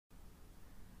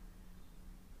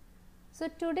So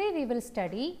today we will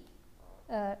study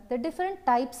the different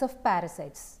types of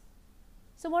parasites.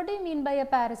 So what do you mean by a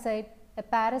parasite? A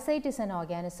parasite is an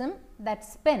organism that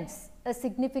spends a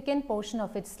significant portion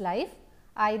of its life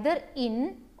either in,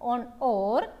 on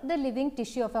or the living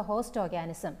tissue of a host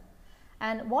organism.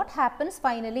 And what happens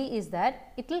finally is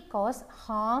that it will cause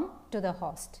harm to the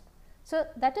host. So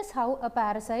that is how a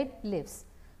parasite lives.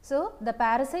 So the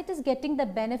parasite is getting the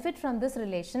benefit from this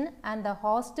relation and the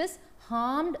host is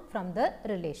harmed from the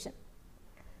relation.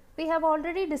 We have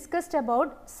already discussed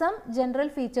about some general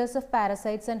features of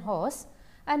parasites and hosts,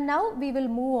 and now we will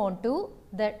move on to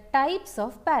the types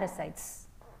of parasites.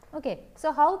 Okay,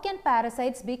 so how can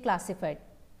parasites be classified?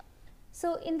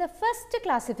 So in the first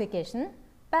classification,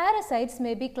 parasites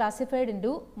may be classified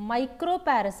into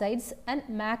microparasites and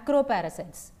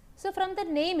macroparasites. So from the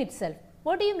name itself,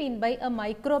 what do you mean by a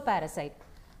microparasite?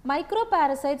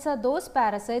 Microparasites are those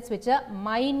parasites which are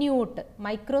minute,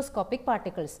 microscopic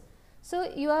particles. So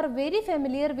you are very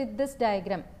familiar with this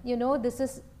diagram. You know, this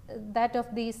is that of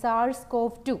the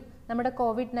SARS-CoV-2. നമ്മുടെ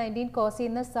COVID-19 cos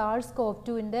ചെയ്യുന്ന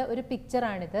SARS-CoV-2ൻ്റെ ഒരു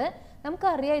പിക്ചറാണിത്.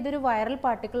 നമുക്കറിയാം ഇതൊരു viral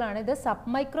പാർട്ടിക്കിളാണ്, ഇത് sub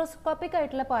microscopic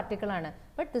ആയിട്ടുള്ള പാർട്ടിക്കിളാണ്,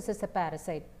 but this is A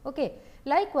parasite. Okay,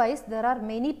 ലൈക്ക്വൈസ് there are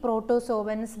many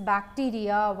protozoans,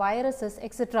 bacteria, viruses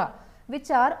etcetera which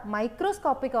are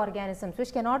microscopic organisms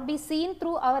which cannot be seen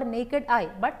through our naked eye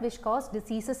but which cause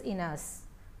diseases in us.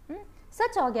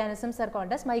 Such organisms are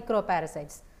called as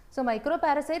microparasites. So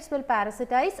microparasites will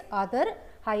parasitize other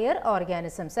higher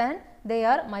organisms and they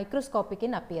are microscopic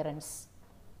in appearance.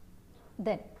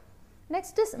 Then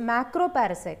next is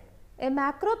macroparasite. A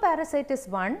macroparasite is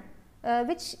one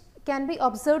which can be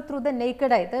observed through the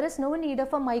naked eye. There is no need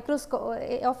of a microscope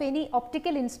of any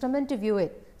optical instrument to view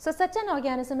it. So such an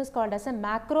organism is called as a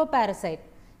macroparasite.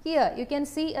 Here you can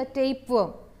see a tapeworm.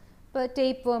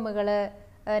 Tapeworm,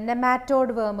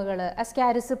 nematode worm,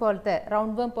 ascaris polte,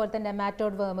 roundworm polte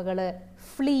nematode worm,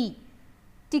 flea,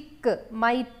 tick,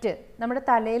 mite, നമ്മുടെ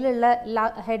തലയിലുള്ള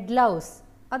head louse,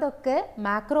 അതൊക്കെ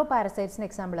macroparasitesന്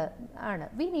example ആണ്.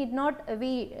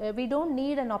 We don't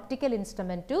need an optical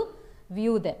instrument to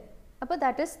view them. അപ്പോൾ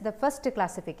that is the first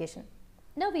classification.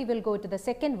 Now we will go to the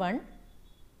second one,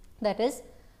 that is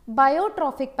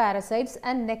biotrophic parasites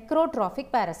and necrotrophic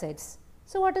parasites.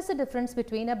 So what is the difference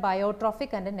between a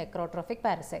biotrophic and a necrotrophic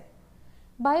parasite?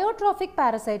 Biotrophic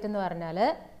parasite എന്ന് പറഞ്ഞാൽ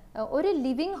ഒരു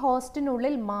living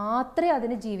ഹോസ്റ്റിനുള്ളിൽ മാത്രമേ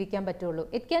അതിന് ജീവിക്കാൻ പറ്റുള്ളൂ.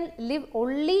 It can live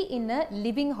only in A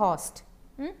living host.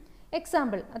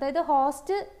 Example, അതായത്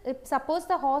host, suppose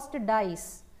the host dyes.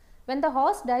 When the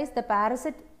host dies, the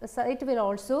parasite will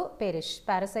also perish.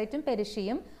 Parasite perish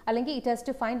ചെയ്യും, അല്ലെങ്കിൽ it has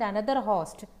to find another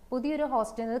host. പുതിയൊരു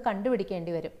ഹോസ്റ്റിനെ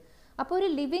കണ്ടുപിടിക്കേണ്ടി വരും. അപ്പോൾ ഒരു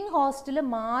living ഹോസ്റ്റിൽ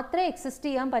മാത്രമേ exist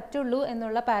ചെയ്യാൻ പറ്റുള്ളൂ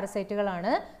എന്നുള്ള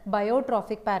പാരസൈറ്റുകളാണ്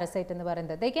ബയോട്രോഫിക് പാരസൈറ്റ് എന്ന്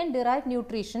പറയുന്നത്. They can derive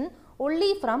nutrition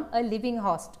only from a living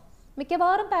host.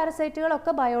 മിക്കവാറും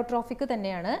പാരസൈറ്റുകളൊക്കെ ബയോട്രോഫിക്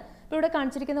തന്നെയാണ്. ഇപ്പോൾ ഇവിടെ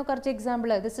കാണിച്ചിരിക്കുന്ന കുറച്ച്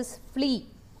എക്സാമ്പിൾ, ദിസ് ഇസ് ഫ്ലീ,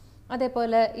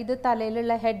 അതേപോലെ ഇത്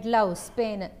തലയിലുള്ള ഹെഡ് ലൗസ്,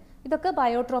 പേന്, ഇതൊക്കെ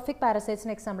ബയോട്രോഫിക്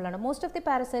പാരസൈറ്റ്സിന് എക്സാമ്പിൾ ആണ്. Most of the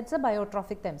parasites R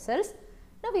ബയോട്രോഫിക് themselves.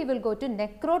 Now we will go to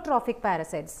necrotrophic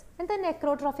parasites. എന്താ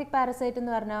necrotrophic parasite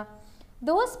എന്ന് പറഞ്ഞാൽ?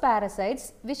 Those parasites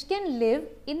which can live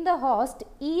in the host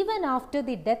even after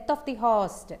the death of the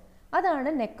host.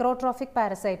 അതാണ് necrotrophic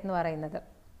parasite എന്ന് പറയുന്നത്.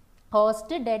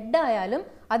 Host dead ആയാലും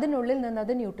അതിനുള്ളിൽ നിന്ന്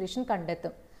അത് ന്യൂട്രീഷൻ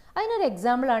കണ്ടെത്തും. അതിനൊരു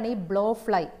എക്സാമ്പിൾ ആണ് ഈ blow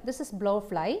fly. This is blow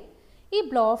fly. ഈ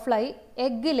ബ്ലോ ഫ്ലൈ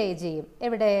എഗ് ലേ ചെയ്യും.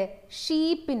 എവിടെ?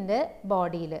 ഷീപ്പിൻ്റെ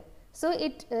ബോഡിയിൽ. സോ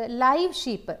ഇറ്റ് ലൈവ്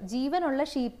ഷീപ്പ്, ജീവനുള്ള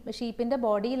ഷീപ്പിൻ്റെ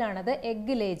ബോഡിയിലാണത്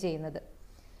എഗ് ലേ ചെയ്യുന്നത്.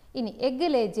 ഇനി എഗ്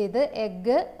ലേ ചെയ്ത്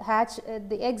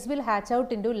eggs will hatch out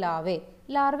into larvae.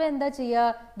 Larva എന്താ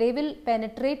ചെയ്യുക? they will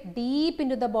penetrate deep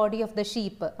into the body of the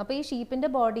sheep. അപ്പോൾ ഈ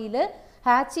ഷീപ്പിൻ്റെ ബോഡിയിൽ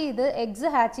ഹാച്ച് ചെയ്ത്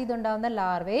എഗ്സ് ഹാച്ച് ചെയ്തുണ്ടാകുന്ന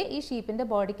ലാർവയെ ഈ ഷീപ്പിൻ്റെ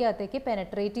ബോഡിക്കകത്തേക്ക്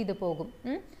പെനട്രേറ്റ് ചെയ്ത് പോകും.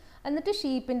 എന്നിട്ട്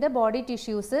ഷീപ്പിൻ്റെ ബോഡി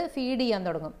ടിഷ്യൂസ് ഫീഡ് ചെയ്യാൻ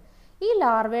തുടങ്ങും. ഈ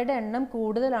ലാർവയുടെ എണ്ണം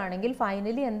കൂടുതലാണെങ്കിൽ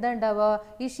ഫൈനലി എന്താ ഉണ്ടാവുക?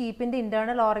 ഈ ഷീപ്പിൻ്റെ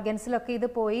ഇൻറ്റേർണൽ ഓർഗൻസിലൊക്കെ ഇത്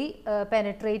പോയി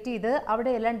പെനട്രേറ്റ് ചെയ്ത്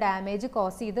അവിടെയെല്ലാം ഡാമേജ്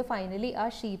കോസ് ചെയ്ത് ഫൈനലി ആ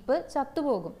ഷീപ്പ്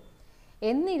ചത്തുപോകും.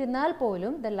 എന്നിരുന്നാൽ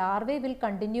പോലും the larvae will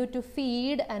continue to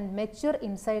feed and mature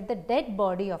inside the dead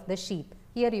body of the sheep.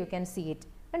 Here you can see it.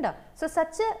 ഉണ്ടോ? So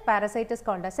such A parasite is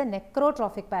called as A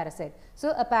necrotrophic parasite. So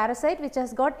a parasite which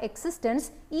has got existence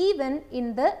even in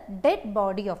the dead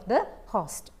body of the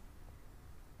host.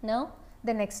 Now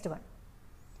the next one.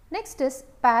 Next is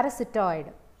parasitoid.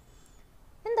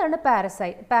 എന്താണ്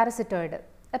parasitoid?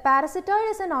 A parasitoid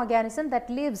is an organism that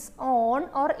lives on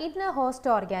or in a host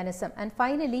organism and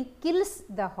finally kills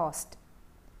the host.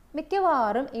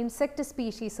 മിക്കവാറും insect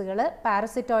സ്പീഷീസുകൾ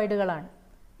പാരസിറ്റോയിഡുകളാണ്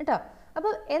കേട്ടോ.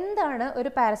 അപ്പോൾ എന്താണ് ഒരു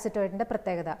പാരസിറ്റോയിഡിൻ്റെ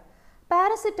പ്രത്യേകത?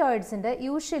 പാരസിറ്റോയിഡ്സിൻ്റെ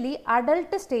usually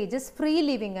adult stages free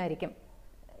living ആയിരിക്കും.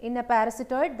 in a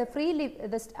parasitoid,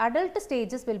 the adult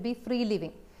stages will be free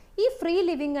living. ഈ free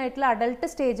living ആയിട്ടുള്ള adult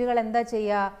സ്റ്റേജുകൾ എന്താ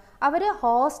ചെയ്യുക? അവർ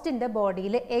ഹോസ്റ്റിൻ്റെ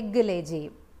ബോഡിയിൽ എഗ്ഗ് ലേ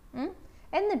ചെയ്യും.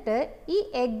 എന്നിട്ട് ഈ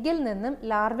എഗ്ഗിൽ നിന്നും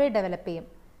ലാർവേ ഡെവലപ്പ് ചെയ്യും.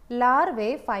 ലാർവേ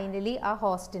ഫൈനലി ആ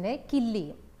ഹോസ്റ്റിനെ കില്ല്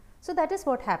ചെയ്യും. So that is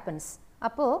what happens.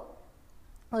 അപ്പോൾ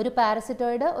ഒരു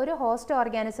പാരസിറ്റോയിഡ് ഒരു ഹോസ്റ്റ്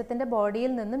ഓർഗാനിസത്തിൻ്റെ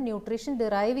ബോഡിയിൽ നിന്നും ന്യൂട്രീഷൻ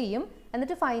ഡിറൈവ് ചെയ്യും,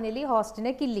 എന്നിട്ട് ഫൈനലി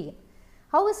ഹോസ്റ്റിനെ കില്ല് ചെയ്യും.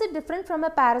 How is it different from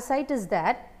A parasite is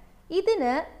that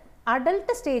ഇതിന്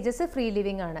അഡൾട്ട് സ്റ്റേജസ് ഫ്രീ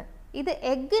ലിവിങ് ആണ്. ഇത്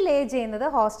എഗ്ഗ് ലേ ചെയ്യുന്നത്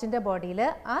ഹോസ്റ്റിൻ്റെ ബോഡിയിൽ,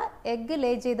 ആ എഗ്ഗ്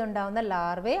ലേ ചെയ്തുണ്ടാവുന്ന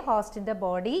ലാർവേ ഹോസ്റ്റിൻ്റെ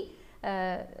ബോഡി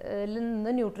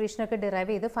നിന്ന് ന്യൂട്രീഷനൊക്കെ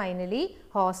ഡിറൈവ് ചെയ്ത് ഫൈനലി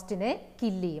ഹോസ്റ്റിനെ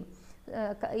കില്ല് ചെയ്യും.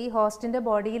 ഈ ഹോസ്റ്റിൻ്റെ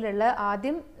ബോഡിയിലുള്ള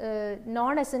ആദ്യം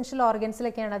നോൺ എസെൻഷ്യൽ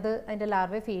ഓർഗൻസിലൊക്കെയാണ് അതിൻ്റെ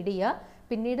ലാർവെ ഫീഡ് ചെയ്യുക.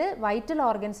 പിന്നീട് വൈറ്റൽ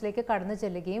ഓർഗൻസിലേക്ക് കടന്നു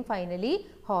ചെല്ലുകയും ഫൈനലി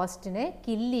ഹോസ്റ്റിനെ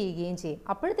കില്ല് ചെയ്യുകയും ചെയ്യും.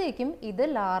 അപ്പോഴത്തേക്കും ഇത്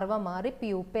ലാർവ മാറി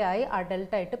പ്യൂപ്പയായി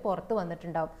അഡൾട്ടായിട്ട് പുറത്ത്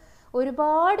വന്നിട്ടുണ്ടാവും.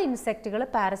 ഒരുപാട് ഇൻസെക്റ്റുകൾ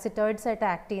പാരസിറ്റോയിഡ്സ് ആയിട്ട്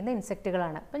ആക്ട് ചെയ്യുന്ന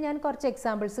ഇൻസെക്റ്റുകളാണ്. അപ്പം ഞാൻ കുറച്ച്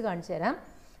എക്സാമ്പിൾസ് കാണിച്ചു തരാം.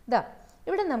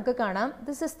 ഇവിടെ നമുക്ക് കാണാം,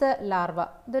 ദിസ് ഇസ് ദ ലാർവ.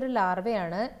 ഇതൊരു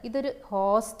ലാർവയാണ്, ഇതൊരു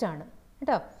ഹോസ്റ്റാണ്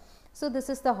കേട്ടോ. So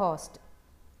this is the host.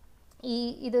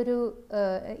 ഇതൊരു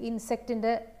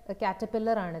ഇൻസെക്റ്റിൻ്റെ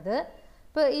കാറ്റർപില്ലറാണിത്.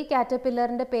 ഇപ്പോൾ ഈ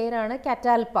കാറ്റർപില്ലറിൻ്റെ പേരാണ്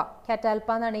കാറ്റാൽപ്പ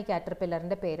എന്നാണ് ഈ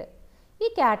കാറ്റർപില്ലറിൻ്റെ പേര്. ഈ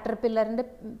കാറ്റർപില്ലറിൻ്റെ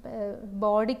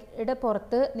ബോഡിയുടെ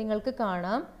പുറത്ത് നിങ്ങൾക്ക്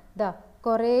കാണാം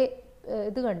കുറേ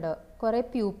ഇത് കണ്ടോ, കുറേ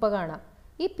പ്യൂപ്പ കാണാം.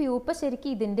 ഈ പ്യൂപ്പ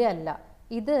ശരിക്കും ഇതിൻ്റെ അല്ല,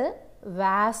 ഇത്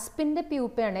വാസ്പിൻ്റെ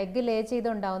പ്യൂപ്പയാണ്, എഗ്ഗ് ലേ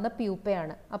ചെയ്തുണ്ടാവുന്ന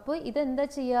പ്യൂപ്പയാണ്. അപ്പോൾ ഇതെന്താ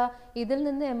ചെയ്യുക? ഇതിൽ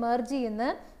നിന്ന് എമർജ് ചെയ്യുന്ന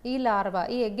ഈ ലാർവ,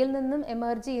 ഈ എഗ്ഗിൽ നിന്നും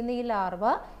എമർജ് ചെയ്യുന്ന ഈ ലാർവ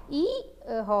ഈ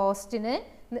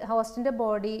ഹോസ്റ്റിൻ്റെ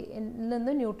ബോഡിയിൽ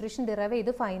നിന്ന് ന്യൂട്രീഷൻ ഡിറൈവ്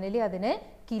ചെയ്ത് ഫൈനലി അതിനെ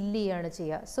കില്ല് ചെയ്യുകയാണ്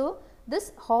ചെയ്യുക. So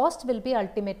this host will be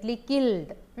ultimately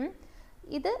killed.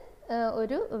 ഇത്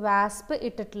ഒരു വാസ്പ്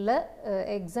ഇട്ടിട്ടുള്ള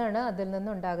എഗ്സാണ്, അതിൽ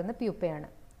നിന്നുണ്ടാകുന്ന പ്യൂപ്പയാണ്.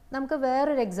 നമുക്ക്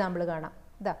വേറൊരു എക്സാമ്പിൾ കാണാം.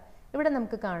 ഇവിടെ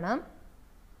നമുക്ക് കാണാം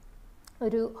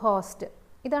ഒരു ഹോസ്റ്റ്.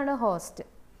 ഇതാണ് ഹോസ്റ്റ്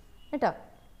കേട്ടോ.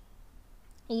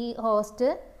 ഈ ഹോസ്റ്റ്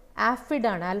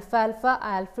ആഫിഡാണ്,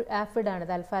 ആഫിഡാണ്.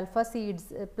 ഇത് അൽഫാൽഫ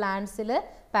സീഡ്സ് പ്ലാന്റ്സിൽ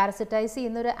പാരസിറ്റൈസ്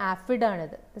ചെയ്യുന്ന ഒരു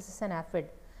ആഫിഡാണിത്. This is an aphid.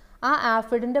 ആ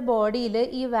ആഫിഡിൻ്റെ ബോഡിയിൽ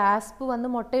ഈ വാസ്പ് വന്ന്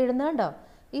മുട്ടയിടുന്നുണ്ടോ?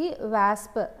 ഈ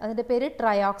വാസ്പ്, അതിൻ്റെ പേര്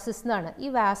ട്രയോക്സിസ് എന്നാണ്. ഈ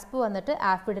വാസ്പ് വന്നിട്ട്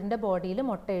ആഫിഡിൻ്റെ ബോഡിയിൽ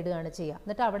മുട്ടയിടുകയാണ് ചെയ്യുക.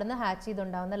 എന്നിട്ട് അവിടെ നിന്ന് ഹാച്ച്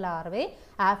ചെയ്തുണ്ടാകുന്ന ലാർവേ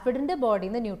ആഫിഡിൻ്റെ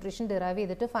ബോഡിയിൽ നിന്ന് ന്യൂട്രീഷൻ ഡിറൈവ്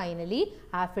ചെയ്തിട്ട് ഫൈനലി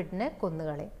ആഫിഡിനെ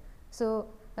കൊന്നുകളയും. So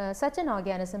such an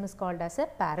organism is called as a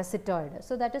parasitoid.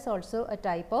 So that is also a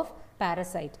type of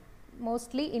parasite.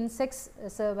 Mostly insects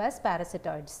serve as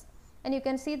parasitoids. And you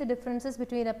can see the differences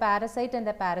between a parasite and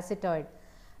a parasitoid.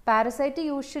 Parasite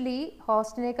usually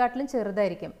ഹോസ്റ്റിനെക്കാട്ടിലും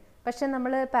ചെറുതായിരിക്കും. പക്ഷെ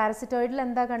നമ്മൾ പാരസിറ്റോയിഡിൽ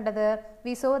എന്താ കണ്ടത്?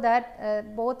 V so that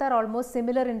both are almost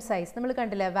similar in size. നമ്മൾ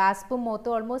കണ്ടില്ലേ, വാസ്പും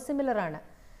മോത്തും almost similar ആണ്.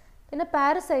 പിന്നെ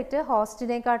parasite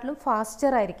ഹോസ്റ്റിനെക്കാട്ടിലും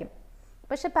faster ആയിരിക്കും.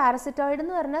 പക്ഷെ പാരസിറ്റോയിഡ്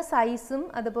എന്ന് പറഞ്ഞാൽ സൈസും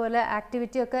അതുപോലെ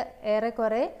ആക്ടിവിറ്റിയും ഒക്കെ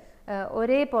ഏറെക്കുറെ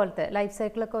ഒരേപോലത്തെ, ലൈഫ്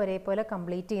സൈക്കിളൊക്കെ ഒരേപോലെ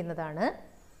കംപ്ലീറ്റ് ചെയ്യുന്നതാണ്.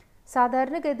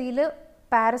 സാധാരണഗതിയിൽ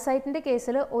പാരസൈറ്റിൻ്റെ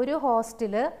കേസിൽ ഒരു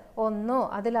ഹോസ്റ്റിൽ ഒന്നോ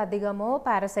അതിലധികമോ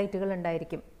പാരസൈറ്റുകൾ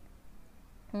ഉണ്ടായിരിക്കും.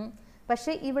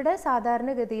 പക്ഷേ ഇവിടെ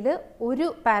സാധാരണഗതിയിൽ ഒരു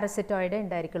പാരസിറ്റോയിഡ്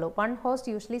ഉണ്ടായിരിക്കുള്ളൂ. One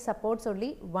host usually supports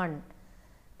only one.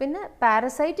 പിന്നെ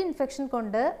പാരസൈറ്റ് ഇൻഫെക്ഷൻ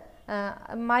കൊണ്ട്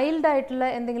മൈൽഡായിട്ടുള്ള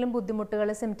എന്തെങ്കിലും ബുദ്ധിമുട്ടുകൾ,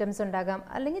 സിംറ്റംസ് ഉണ്ടാകാം,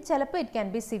 അല്ലെങ്കിൽ ചിലപ്പോൾ ഇറ്റ് ക്യാൻ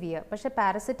ബി സിവിയർ. പക്ഷേ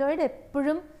പാരസിറ്റോയിഡ്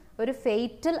എപ്പോഴും ഒരു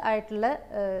ഫേറ്റൽ ആയിട്ടുള്ള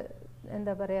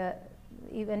എന്താ പറയുക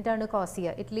ഇവൻ്റാണ് കോസ്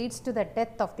ചെയ്യുക. It leads to the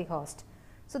death of the host.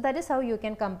 So that is how you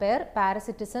can compare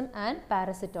parasitism and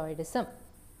പാരസിറ്റോയിഡിസം.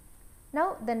 Now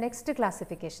the next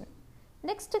classification.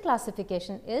 Next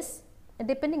classification is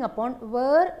depending upon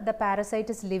where the parasite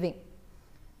is living.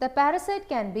 The parasite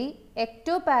can be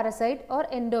ectoparasite or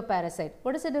endoparasite.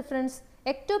 What is the difference?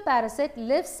 Ectoparasite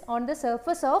lives on the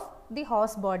surface of the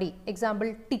host body. Example,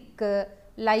 tick,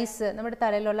 lice, നമ്മുടെ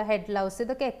തലയിലുള്ള head Laos,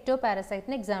 ഇതൊക്കെ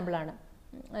എക്ടോപാരസൈറ്റിന് example ആണ്.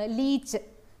 Leech,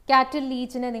 കാറ്റിൽ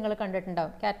ലീച്ചിനെ നിങ്ങൾ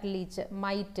കണ്ടിട്ടുണ്ടാവും. കാറ്റിൽ leech,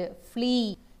 might, flea,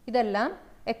 ഇതെല്ലാം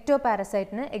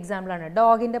എക്ടോപാരസൈറ്റിന് എക്സാമ്പിളാണ്.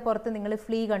 ഡോഗിൻ്റെ പുറത്ത് നിങ്ങൾ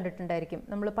ഫ്ലീ കണ്ടിട്ടുണ്ടായിരിക്കും,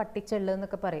 നമ്മൾ പട്ടിച്ചെള്ള്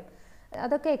എന്നൊക്കെ പറയും.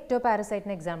 അതൊക്കെ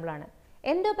എക്ടോപാരസൈറ്റിന് എക്സാമ്പിളാണ്.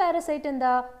 എൻഡോപാരസൈറ്റ്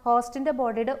എന്താ? ഹോസ്റ്റിൻ്റെ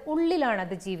ബോഡിയുടെ ഉള്ളിലാണ്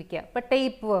അത് ജീവിക്കുക. ഇപ്പോൾ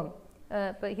ടേപ്പ് വേം,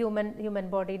 ഇപ്പോൾ ഹ്യൂമൻ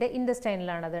ബോഡിയുടെ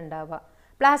ഇൻഡസ്റ്റൈനിലാണ് അത് ഉണ്ടാവുക.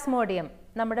 പ്ലാസ്മോഡിയം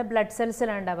നമ്മുടെ ബ്ലഡ്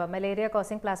സെൽസിലാണ് ഉണ്ടാവുക. Malaria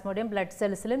causing Plasmodium blood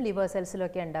സെൽസിലും liver സെൽസിലും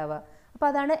ഒക്കെ ഉണ്ടാവുക. അപ്പോൾ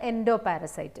അതാണ്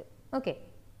എൻഡോപാരസൈറ്റ്. ഓക്കെ,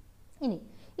 ഇനി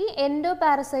ഈ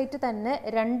എൻഡോപാരസൈറ്റ് തന്നെ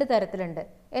രണ്ട് തരത്തിലുണ്ട്.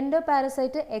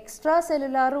 എൻഡോപാരസൈറ്റ് എക്സ്ട്രാ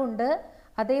സെല്ലുലാറും ഉണ്ട്,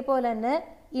 അതേപോലെ തന്നെ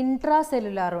ഇൻട്രാ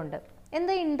സെല്ലുലാറും ഉണ്ട്.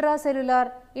 എന്താ ഇൻട്രാ സെല്ലുലാർ?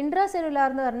 ഇൻട്രാ സെല്ലുലാർ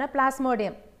എന്ന് പറഞ്ഞാൽ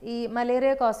പ്ലാസ്മോഡിയം, ഈ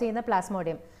മലേറിയ കോസ് ചെയ്യുന്ന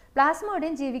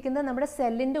പ്ലാസ്മോഡിയം ജീവിക്കുന്നത് നമ്മുടെ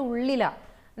സെല്ലിൻ്റെ ഉള്ളിലാണ്.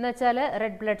 എന്ന് വെച്ചാൽ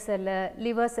റെഡ് ബ്ലഡ് സെല്ല്,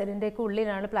 ലിവർ സെല്ലിൻ്റെയൊക്കെ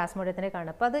ഉള്ളിലാണ് പ്ലാസ്മോഡിയത്തിനെ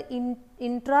കാണുന്നത്. അപ്പോൾ അത്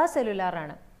ഇൻട്രാ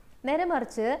സെല്ലുലാറാണ്. നേരെ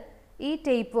മറിച്ച് ഈ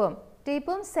ടേപ്വേം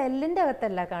സെല്ലിൻ്റെ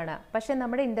അകത്തല്ല കാണുക, പക്ഷെ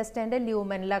നമ്മുടെ ഇൻഡസ്റ്റൈൻ്റെ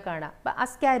ല്യൂമനിലാണ് കാണുക. അപ്പോൾ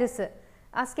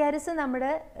അസ്കാരിസ്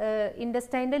നമ്മുടെ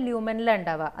ഇൻഡസ്റ്റൈൻ്റെ ല്യൂമനിലാണ്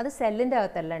ഉണ്ടാവുക, അത് സെല്ലിൻ്റെ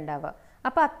അകത്തല്ല ഉണ്ടാവുക.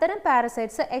 അപ്പോൾ അത്തരം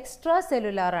പാരസൈറ്റ്സ് എക്സ്ട്രാ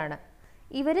സെല്ലുലാറാണ്.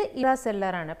 ഇവർ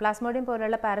ഇൻട്രാസെല്ലുലാറാണ്. പ്ലാസ്മോഡിയം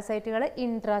പോലുള്ള പാരസൈറ്റുകൾ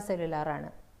ഇൻട്രാസെല്ലുലാറാണ്.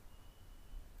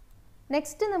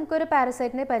 നെക്സ്റ്റ് നമുക്കൊരു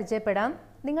പാരസൈറ്റിനെ പരിചയപ്പെടാം.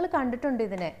 നിങ്ങൾ കണ്ടിട്ടുണ്ട്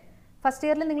ഇതിനെ, ഫസ്റ്റ്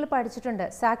ഇയറിൽ നിങ്ങൾ പഠിച്ചിട്ടുണ്ട്.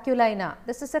 സാക്യുലൈന,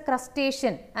 this is A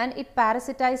crustacean and it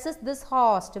പാരസിറ്റൈസസ് this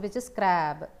host which is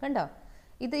crab. കണ്ടോ,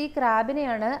 ഇത് ഈ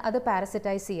ക്രാബിനെയാണ് അത്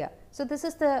പാരസിറ്റൈസ് ചെയ്യുക. So this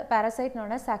is the parasite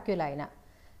known as സാക്യുലൈന.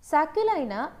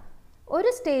 സാക്യുലൈന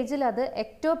ഒരു സ്റ്റേജിൽ അത്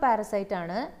എക്ടോ പാരസൈറ്റ്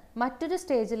ആണ്, മറ്റൊരു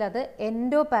സ്റ്റേജിൽ അത്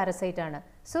എൻഡോ പാരസൈറ്റ് ആണ്.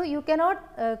 So you cannot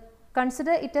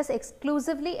consider it as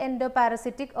exclusively endo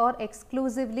parasitic or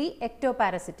exclusively ecto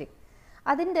parasitic.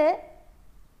 അതിൻ്റെ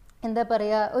എന്താ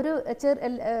പറയുക, ഒരു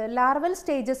ലാർവൽ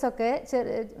സ്റ്റേജസ് ഒക്കെ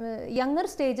യങ്ങർ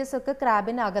സ്റ്റേജസ് ഒക്കെ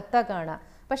ക്രാബിനകത്താണ് കാണുക.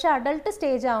 പക്ഷെ അഡൾട്ട്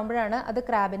സ്റ്റേജ് ആകുമ്പോഴാണ് അത്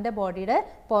ക്രാബിൻ്റെ ബോഡിയുടെ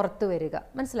പുറത്ത് വരിക.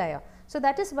 മനസ്സിലായോ? So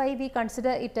that is Y we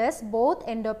consider it as both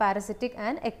endo parasitic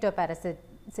and ecto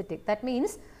parasitic. That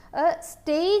means A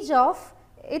stage of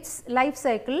its life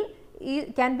cycle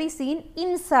can be seen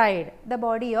inside the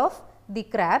body of the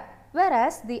crab,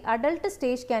 whereas the adult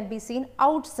stage can be seen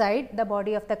outside the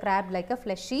body of the crab like a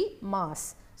fleshy mass.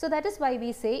 So that is why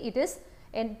we say it is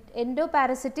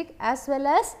endoparasitic as well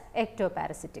as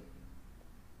ectoparasitic.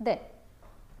 Then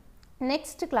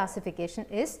next classification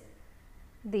is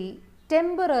the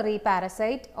temporary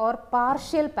parasite or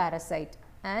partial parasite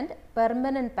and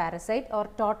permanent parasite or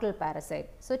total parasite.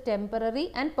 So temporary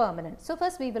and permanent. So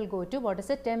first we will go to what is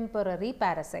a temporary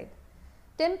parasite.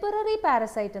 Temporary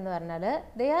parasite എന്ന് പറഞ്ഞാൽ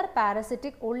they are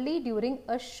parasitic only during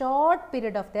a short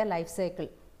period of their life cycle.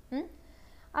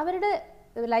 അവരുടെ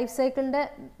life സൈക്കിളിൻ്റെ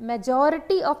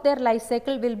majority of their life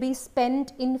cycle will be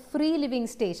spend in free living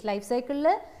stage. Life സൈക്കിളിൽ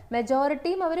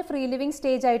മെജോറിറ്റിയും അവർ free living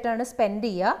stage ആയിട്ടാണ് spend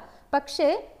ചെയ്യുക. പക്ഷേ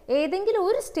ഏതെങ്കിലും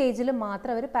ഒരു സ്റ്റേജിൽ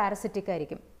മാത്രം അവർ പാരസിറ്റിക്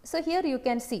ആയിരിക്കും. So here you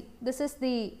can see this is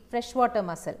the fresh water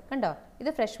muscle. കണ്ടോ, ഇത്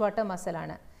ഫ്രഷ് വാട്ടർ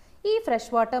മസലാണ്. ഈ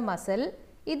ഫ്രഷ് വാട്ടർ മസൽ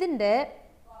ഇതിൻ്റെ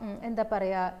എന്താ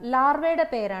പറയുക, ലാർവയുടെ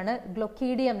പേരാണ്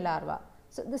ഗ്ലൊക്കീഡിയം larva.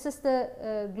 So this is the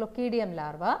ഗ്ലൊക്കീഡിയം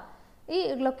larva. ഈ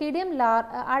ഗ്ലൊക്കീഡിയം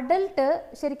അഡൾട്ട്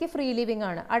ശരിക്കും ഫ്രീ ലിവിങ്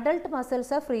ആണ്. Adult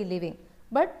മസൽസ് are free living,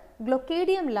 but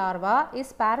ഗ്ലൊക്കീഡിയം larva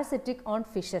is parasitic on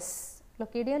fishes.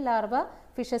 ഗ്ലൊക്കീഡിയം larva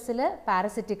ഫിഷസിൽ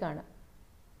parasitic ആണ്.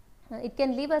 it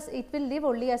will live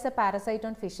only as a parasite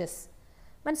on fishes.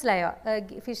 മനസ്സിലായോ?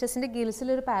 ഫിഷസിൻ്റെ ഗിൽസിൽ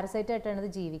ഒരു പാരസൈറ്റ് ആയിട്ടാണ് ഇത്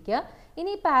ജീവിക്കുക.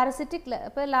 ഇനി പാരസിറ്റിക്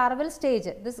ഇപ്പോൾ larval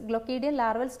stage, this ഗ്ലൊക്കീഡിയൻ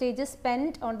larval stage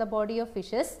spend on the body of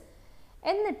fishes.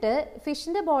 എന്നിട്ട്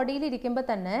ഫിഷിൻ്റെ ബോഡിയിൽ ഇരിക്കുമ്പോൾ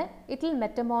തന്നെ it will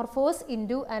മെറ്റമോർഫോസ്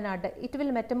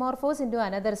into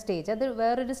another stage. അത്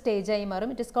വേറൊരു സ്റ്റേജായി മാറും.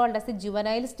 It is called as the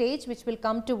juvenile stage which will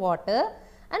come to water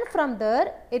and from there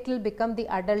it will become the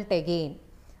adult again.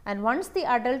 And once the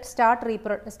adult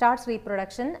starts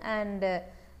reproduction and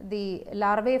the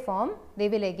larvae form, they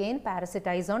will again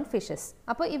parasitize on fishes.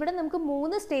 അപ്പോൾ ഇവിടെ നമുക്ക്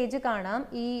 3 stage കാണാം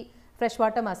ഈ fresh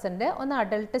water മസലിൻ്റെ. ഒന്ന്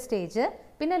adult stage,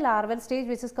 പിന്നെ larval stage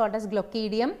which is called as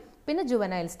ഗ്ലൊക്കീഡിയം, പിന്നെ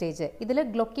juvenile stage. ഇതിൽ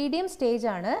ഗ്ലൊക്കീഡിയം stage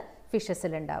ആണ്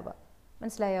ഫിഷസിൽ ഉണ്ടാവുക.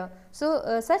 മനസ്സിലായോ? So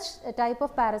such type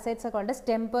of parasites are called as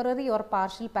temporary or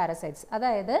partial parasites.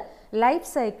 അതായത്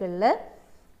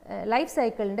ലൈഫ്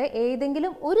സൈക്കിളിൻ്റെ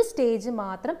ഏതെങ്കിലും ഒരു സ്റ്റേജ്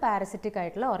മാത്രം പാരസിറ്റിക്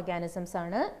ആയിട്ടുള്ള ഓർഗാനിസംസ്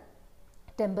ആണ്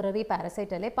ടെമ്പററി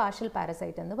പാരസൈറ്റ് അല്ലെ പാർഷ്യൽ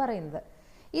പാരസൈറ്റ് എന്ന് പറയുന്നത്.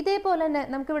 ഇതേപോലെ തന്നെ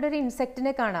നമുക്കിവിടെ ഒരു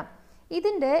ഇൻസെക്റ്റിനെ കാണാം.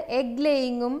 ഇതിൻ്റെ എഗ്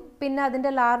ലേയിങ്ങും പിന്നെ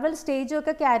അതിൻ്റെ ലാർവൽ സ്റ്റേജും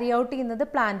ഒക്കെ ക്യാരി ഔട്ട് ചെയ്യുന്നത്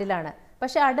പ്ലാന്റിലാണ്.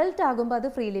 പക്ഷേ അഡൽട്ട് ആകുമ്പോൾ അത്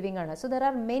ഫ്രീ ലിവിങ് ആണ്. So there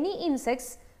are many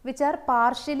insects which are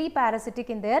partially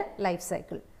parasitic in their life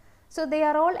cycle. So they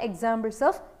are all examples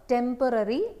of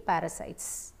temporary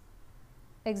parasites.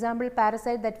 Example,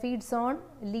 parasite that feeds on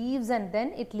leaves and then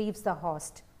it leaves the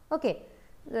host. Okay,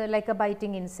 like a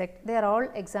biting insect. They are all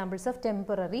examples of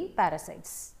temporary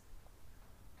parasites.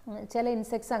 ചില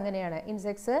insects അങ്ങനെയാണ്.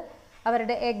 Insects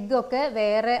അവരുടെ egg ഒക്കെ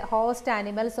വേറെ host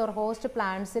animals or host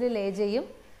പ്ലാന്റ്സിൽ ലേ ചെയ്യും.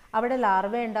 അവിടെ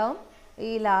larva ഉണ്ടാവും.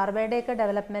 ഈ ലാർവയുടെയൊക്കെ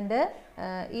development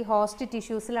ഈ ഹോസ്റ്റ്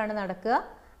ടിഷ്യൂസിലാണ് നടക്കുക.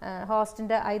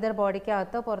 ഹോസ്റ്റിൻ്റെ ഐദർ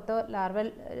ബോഡിക്കകത്തോ പുറത്തോ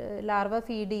ലാർവ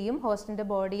ഫീഡ് ചെയ്യും ഹോസ്റ്റിൻ്റെ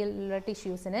ബോഡിയിലുള്ള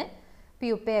ടിഷ്യൂസിനെ.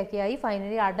 പ്യൂപ്പയൊക്കെയായി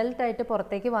ഫൈനലി അഡൾട്ടായിട്ട്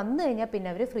പുറത്തേക്ക് വന്നു കഴിഞ്ഞാൽ പിന്നെ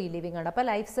അവർ ഫ്രീ ലിവിങ് ആണ്. അപ്പോൾ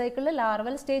ലൈഫ് സൈക്കിളിൽ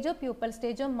ലാർവൽ സ്റ്റേജോ പ്യൂപ്പൽ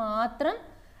സ്റ്റേജോ മാത്രം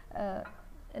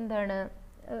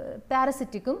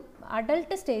പാരസിറ്റിക്കും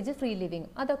അഡൾട്ട് സ്റ്റേജ് ഫ്രീ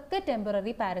ലിവിങ്ങും അതൊക്കെ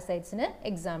ടെമ്പററി പാരസൈറ്റ്സിന്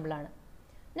എക്സാമ്പിളാണ്.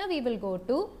 Now we will go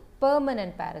to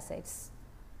permanent parasites.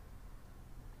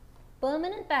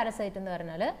 Permanent parasite എന്ന്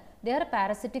പറഞ്ഞാൽ they are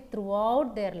parasitic throughout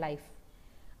their life.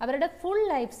 അവരുടെ ഫുൾ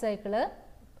ലൈഫ് സൈക്കിള്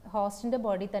ഹോസ്റ്റിൻ്റെ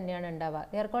ബോഡി തന്നെയാണ് ഉണ്ടാവുക.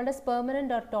 They are called as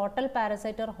permanent or total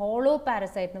parasite or hollow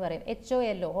parasite എന്ന് പറയും.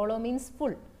 HOLO, hollow means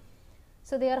full.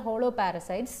 So they are hollow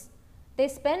parasites. They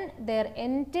spend their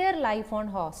entire life on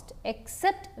host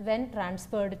except when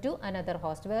transferred to another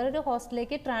host. വേറൊരു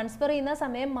ഹോസ്റ്റിലേക്ക് transfer ചെയ്യുന്ന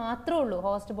സമയം മാത്രമേ ഉള്ളൂ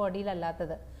host ബോഡിയിൽ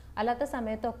അല്ലാത്ത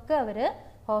സമയത്തൊക്കെ അവർ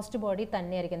host body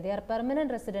തന്നെയായിരിക്കും. They are permanent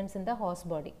residents in the host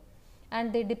body and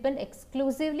they depend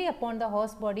exclusively upon the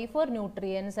host body for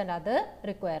nutrients and other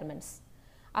requirements.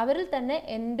 അവരിൽ തന്നെ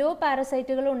എൻഡോ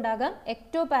പാരസൈറ്റുകളും ഉണ്ടാകാം,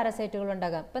 എക്ടോ പാരസൈറ്റുകളും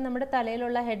ഉണ്ടാകാം. ഇപ്പം നമ്മുടെ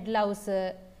തലയിലുള്ള ഹെഡ് ലൗസ്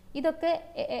ഇതൊക്കെ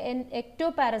എക്ടോ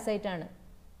പാരസൈറ്റ് ആണ്,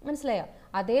 മനസ്സിലായോ?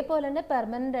 അതേപോലെ തന്നെ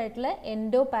പെർമനൻ്റ് ആയിട്ടുള്ള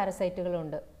എൻഡോ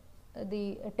പാരസൈറ്റുകളുണ്ട്. ദി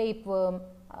ടേപ്പ് വേം,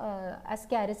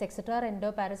 Ascaris etcetera are endo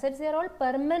parasites. They are all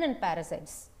permanent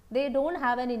parasites. They don't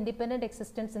have an independent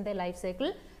existence in their life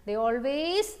cycle. They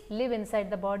always live inside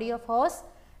the body of host.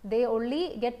 They only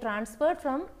get transferred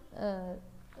from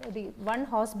the one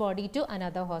host body to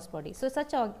another host body. So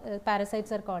such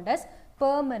parasites are called as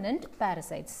permanent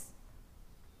parasites.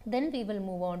 Then we will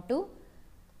move on to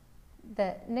the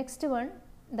next one,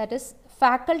 that is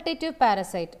facultative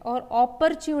parasite or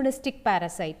opportunistic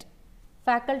parasite.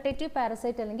 Facultative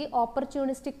parasite അല്ലെങ്കിൽ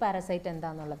opportunistic parasite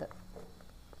എന്താണെന്നുള്ളത്.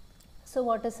 So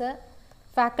what is a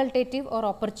facultative or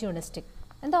opportunistic?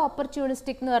 എന്താ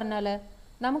opportunistic എന്ന് പറഞ്ഞാൽ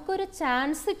നമുക്കൊരു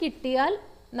chance കിട്ടിയാൽ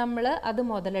നമ്മൾ അത്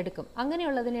മുതലെടുക്കും,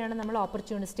 അങ്ങനെയുള്ളതിനെയാണ് നമ്മൾ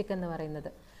opportunistic എന്ന് പറയുന്നത്.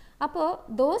 അപ്പോൾ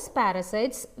those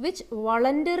parasites which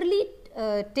voluntarily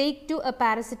take to a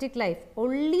parasitic life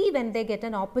only when they get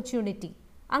an opportunity,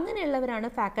 അങ്ങനെയുള്ളവരാണ്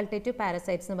facultative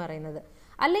parasites എന്ന് പറയുന്നത്.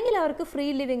 അല്ലെങ്കിൽ അവർക്ക് ഫ്രീ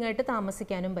ലിവിങ് ആയിട്ട്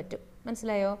താമസിക്കാനും പറ്റും,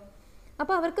 മനസ്സിലായോ?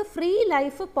 അപ്പോൾ അവർക്ക് ഫ്രീ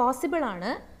ലൈഫ് പോസിബിൾ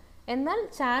ആണ്, എന്നാൽ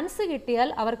ചാൻസ് കിട്ടിയാൽ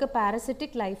അവർക്ക്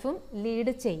പാരസിറ്റിക് ലൈഫും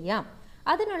ലീഡ് ചെയ്യാം.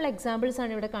 അതിനുള്ള എക്സാമ്പിൾസ്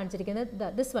ആണ് ഇവിടെ കാണിച്ചിരിക്കുന്നത്.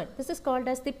 This is called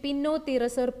as the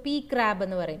പിന്നോതീറസ് or P crab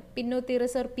എന്ന് പറയും.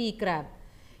 പിന്നോതീറസ് ഓർ പീ ക്രാബ്.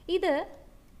 ഇത്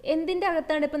എന്തിൻ്റെ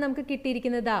അകത്താണ് ഇപ്പം നമുക്ക്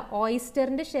കിട്ടിയിരിക്കുന്നത്?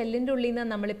 ഓയിസ്റ്ററിൻ്റെ ഷെല്ലിൻ്റെ ഉള്ളിൽ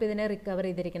നിന്നാണ് നമ്മളിപ്പോൾ ഇതിനെ റിക്കവർ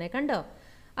ചെയ്തിരിക്കുന്നത്, കണ്ടോ?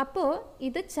 അപ്പോൾ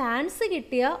ഇത് ചാൻസ്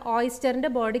കിട്ടിയ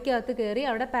ഓയിസ്റ്ററിൻ്റെ ബോഡിക്കകത്ത് കയറി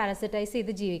അവിടെ പാരസിറ്റൈസ്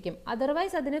ചെയ്ത് ജീവിക്കും.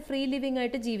 അതർവൈസ് അതിന് ഫ്രീ ലിവിങ്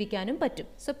ആയിട്ട് ജീവിക്കാനും പറ്റും.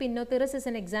 So പിന്നോതീറസ് is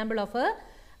an example of A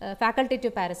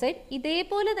facultative parasite.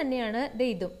 ഇതേപോലെ തന്നെയാണ്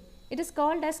ഇതും. It is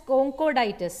called as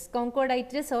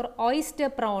കോങ്കോഡൈറ്റിസ് or oyster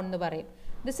prawn എന്ന് പറയും.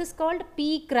 This is called P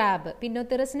crab.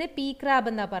 പിന്നോതെറസിനെ P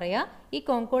crab എന്നാ പറയുക, ഈ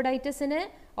കോങ്കോഡൈറ്റിസിന്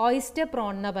ഓയിസ്റ്റർ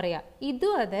പ്രോൺ എന്നാ പറയുക.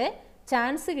 ഇതും അതെ,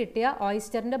 ചാൻസ് കിട്ടിയ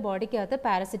ഓയിസ്റ്ററിൻ്റെ ബോഡിക്കകത്ത്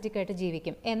പാരസിറ്റിക് ആയിട്ട്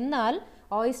ജീവിക്കും. എന്നാൽ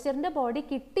ഓയിസ്റ്ററിൻ്റെ ബോഡി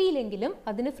കിട്ടിയില്ലെങ്കിലും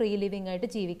അതിന് ഫ്രീ ലിവിങ് ആയിട്ട്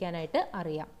ജീവിക്കാനായിട്ട്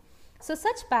അറിയാം. So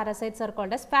such parasites are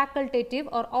called as facultative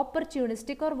or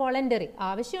opportunistic or voluntary.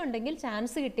 ആവശ്യമുണ്ടെങ്കിൽ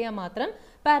ചാൻസ് കിട്ടിയാൽ മാത്രം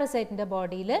പാരസൈറ്റിൻ്റെ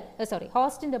ബോഡിയിൽ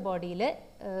ഹോസ്റ്റിൻ്റെ ബോഡിയിൽ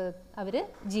അവർ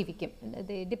ജീവിക്കും.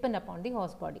 Depend upon the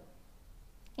host body.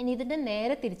 ഇനി ഇതിൻ്റെ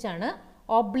നേരെ തിരിച്ചാണ്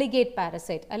ഒബ്ലിഗേറ്റ്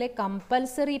പാരസൈറ്റ് അല്ലെ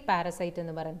കമ്പൽസറി പാരസൈറ്റ്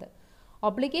എന്ന് പറയുന്നത്.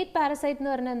 ഒബ്ലിഗേറ്റ് പാരസൈറ്റ്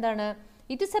എന്ന് പറഞ്ഞാൽ എന്താണ്?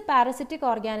 It is A parasitic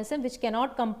organism which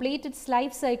cannot complete it's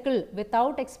life cycle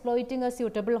without exploiting A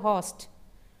suitable host.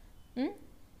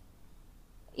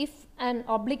 If an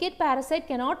obligate parasite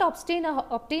cannot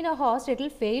obtain a host, it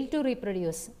will fail to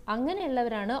reproduce.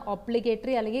 അങ്ങനെയുള്ളവരാണ്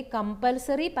obligatory അല്ലെങ്കിൽ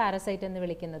compulsory parasite എന്ന്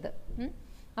വിളിക്കുന്നത്.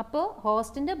 അപ്പോൾ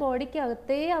ഹോസ്റ്റിൻ്റെ ബോഡിക്ക്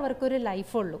അകത്തേ അവർക്കൊരു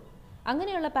ലൈഫുള്ളൂ.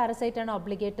 അങ്ങനെയുള്ള പാരസൈറ്റാണ്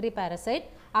obligatory parasite.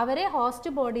 അവരെ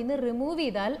host ബോഡിയിൽ നിന്ന് റിമൂവ്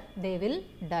ചെയ്താൽ they will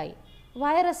die.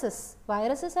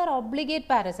 Viruses R obligate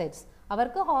parasites.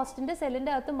 അവർക്ക് ഹോസ്റ്റിൻ്റെ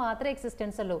സെല്ലിൻ്റെ അകത്ത് മാത്രമേ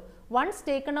എക്സിസ്റ്റൻസ് ഉള്ളൂ. Once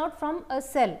taken out from A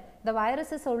cell, the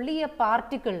virus is only a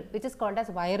particle which is called as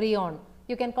virion.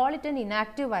 You can call it an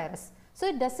inactive virus. So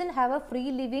it doesn't have a free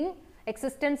living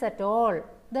existence at all.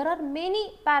 There are many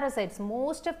parasites.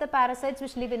 Most of the parasites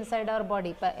which live inside our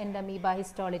body, Endamoeba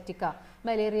histolytica,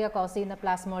 malaria causing the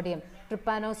plasmodium,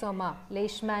 trypanosoma,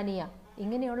 leishmania,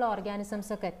 ഇങ്ങനെയുള്ള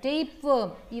organisms ഒക്കെ, tape വേം,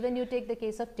 even you take the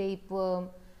case of tapeworm,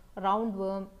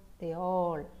 roundworm, they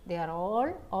are all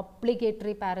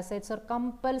obligatory parasites or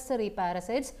compulsory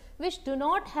parasites which do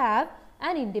not have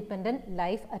an independent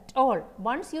life at all.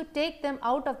 Once you take them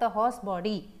out of the host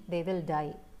body, they will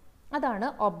die. Adana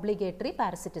obligatory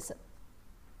parasitism.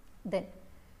 Then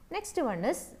next one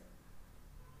is,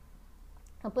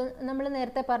 അപ്പോൾ നമ്മൾ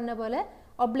നേരത്തെ പറഞ്ഞ പോലെ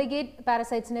obligate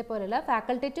പാരസൈറ്റ്സിനെ പോലെയുള്ള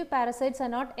facultative parasites are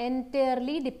not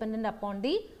entirely dependent upon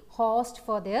the host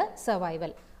four their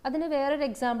survival. അതിന് വേറൊരു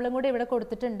എക്സാമ്പിളും കൂടി ഇവിടെ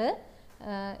കൊടുത്തിട്ടുണ്ട്.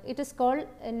 ഇറ്റ് ഇസ് കോൾഡ്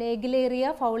നെഗിലേറിയ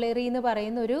ഫൗളേറി എന്ന്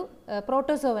പറയുന്ന ഒരു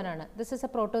പ്രോട്ടോസോവനാണ്. This is A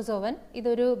protozoan.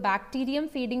 ഇതൊരു ബാക്ടീരിയം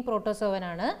ഫീഡിങ്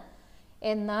പ്രോട്ടോസോവനാണ്.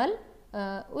 എന്നാൽ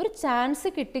ഒരു ചാൻസ്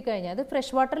കിട്ടിക്കഴിഞ്ഞാൽ, അത്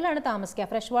ഫ്രഷ് വാട്ടറിലാണ് താമസിക്കുക.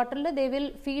 ഫ്രഷ് വാട്ടറിൽ they will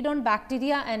feed on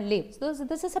bacteria and leave.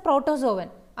 This is A protozoan.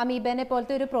 അമീബേനെ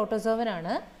പോലത്തെ ഒരു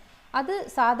പ്രോട്ടോസോവനാണ്. അത്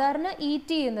സാധാരണ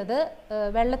ഈറ്റ് ചെയ്യുന്നത്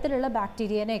വെള്ളത്തിലുള്ള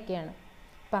ബാക്ടീരിയനെയൊക്കെയാണ്.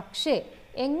 പക്ഷേ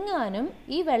എങ്ങാനും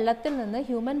ഈ വെള്ളത്തിൽ നിന്ന്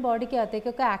ഹ്യൂമൻ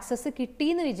ബോഡിക്കകത്തേക്കൊക്കെ ആക്സസ്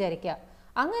കിട്ടിയെന്ന് വിചാരിക്കുക.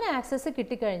 അങ്ങനെ ആക്സസ്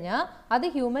കിട്ടിക്കഴിഞ്ഞാൽ അത്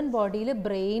ഹ്യൂമൻ ബോഡിയിൽ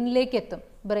ബ്രെയിനിലേക്ക് എത്തും.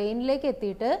 ബ്രെയിനിലേക്ക്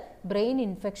എത്തിയിട്ട് ബ്രെയിൻ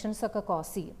ഇൻഫെക്ഷൻസ് ഒക്കെ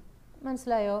കോസ് ചെയ്യും.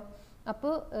 മനസ്സിലായോ?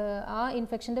 അപ്പോൾ ആ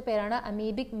ഇൻഫെക്ഷൻ്റെ പേരാണ്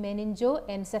അമീബിക് മെനിഞ്ചോ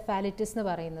എൻസെഫാലിറ്റിസ് എന്ന്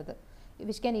പറയുന്നത്,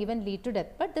 which can even lead to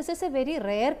death. But this is A very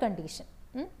rare condition.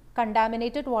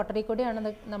 Contaminated വാട്ടറിൽ കൂടിയാണ്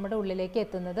നമ്മുടെ ഉള്ളിലേക്ക്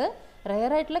എത്തുന്നത്.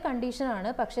 റെയർ ആയിട്ടുള്ള കണ്ടീഷനാണ്,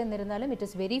 പക്ഷേ എന്നിരുന്നാലും ഇറ്റ്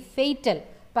ഈസ് വെരി ഫേറ്റൽ.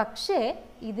 പക്ഷേ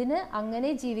ഇതിന് അങ്ങനെ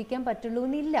ജീവിക്കാൻ പറ്റുള്ളൂ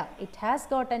എന്നില്ല. It has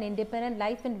got an independent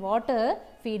life in water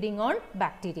feeding on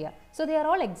bacteria. So they are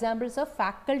all examples of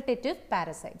facultative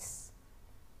parasites.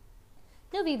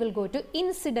 Now we will go to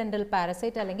incidental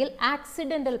parasite അല്ലെങ്കിൽ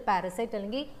accidental parasite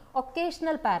അല്ലെങ്കിൽ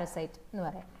occasional parasite എന്ന്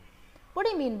പറയാം. What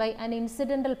do you mean by an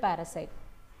incidental parasite?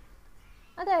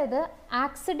 അതായത്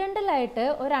accidental ആയിട്ട്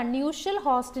ഒരു unusual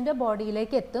ഹോസ്റ്റിൻ്റെ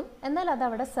ബോഡിയിലേക്ക് എത്തും, എന്നാൽ അത്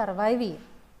അവിടെ സർവൈവ് ചെയ്യും.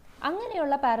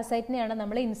 അങ്ങനെയുള്ള പാരസൈറ്റിനെയാണ്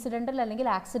നമ്മൾ ഇൻസിഡൻ്റൽ അല്ലെങ്കിൽ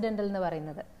ആക്സിഡൻ്റൽ എന്ന്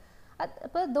പറയുന്നത്.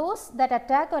 അപ്പോൾ those that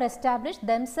attack or establish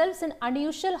themselves in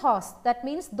unusual host, that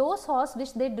means those host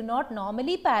which they do not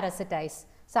normally പാരസിറ്റൈസ്.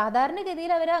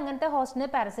 സാധാരണഗതിയിൽ അവർ അങ്ങനത്തെ ഹോസ്റ്റിനെ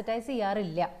പാരസിറ്റൈസ്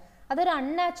ചെയ്യാറില്ല. അതൊരു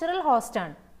അൺനാച്ചുറൽ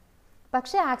ഹോസ്റ്റാണ്.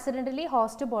 പക്ഷേ ആക്സിഡൻ്റലി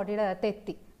ഹോസ്റ്റ് ബോഡിയുടെ അകത്ത്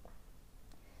എത്തി.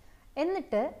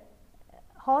 എന്നിട്ട്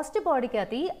ഹോസ്റ്റ്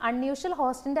ബോഡിക്കകത്ത് ഈ അൺയൂഷ്വൽ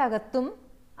ഹോസ്റ്റിൻ്റെ അകത്തും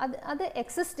അത്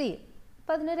എക്സിസ്റ്റ് ചെയ്യും.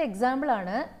 അപ്പോൾ അതിനൊരു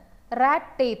എക്സാമ്പിളാണ്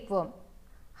റാറ്റ് ടേപ്പ് വേം,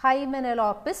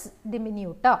 ഹൈമെനലോപ്പിസ്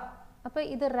ഡിമിന്യൂട്ട. അപ്പോൾ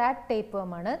ഇത് റാറ്റ് ടേപ്പ്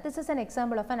വേം ആണ്. This is an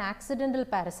example of an accidental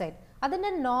parasite.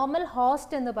 അതിൻ്റെ നോർമൽ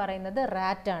ഹോസ്റ്റ് എന്ന് പറയുന്നത്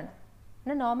റാറ്റാണ്.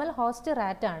 Normal host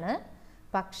റാറ്റാണ്.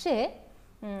 പക്ഷേ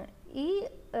ഈ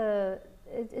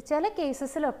ചില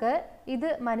കേസസിലൊക്കെ ഇത്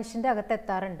മനുഷ്യൻ്റെ അകത്ത്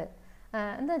എത്താറുണ്ട്.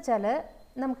 എന്താ വെച്ചാൽ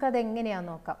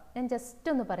നമുക്കതെങ്ങനെയാണെന്ന് നോക്കാം. ഞാൻ ജസ്റ്റ്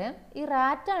ഒന്ന് പറയാം. ഈ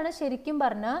റാറ്റാണ് ശരിക്കും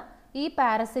പറഞ്ഞാൽ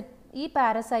ഈ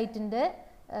പാരസൈറ്റിൻ്റെ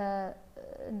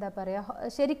എന്താ പറയുക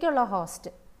ശരിക്കുള്ള ഹോസ്റ്റ്.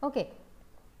 ഓക്കെ,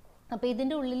 അപ്പോൾ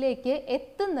ഇതിൻ്റെ ഉള്ളിലേക്ക്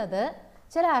എത്തുന്നത്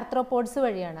ചില ആർത്രോപോഡ്സ്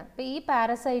വഴിയാണ്. അപ്പോൾ ഈ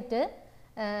പാരസൈറ്റ്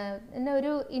പിന്നെ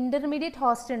ഒരു ഇൻ്റർമീഡിയറ്റ്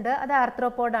ഹോസ്റ്റ് ഉണ്ട്, അത്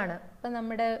ആർത്രോപോഡാണ്. ഇപ്പം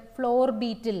നമ്മുടെ ഫ്ലോർ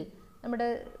ബീറ്റിൽ നമ്മുടെ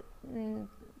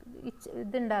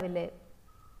ഇതുണ്ടാവില്ലേ,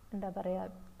 എന്താ പറയുക,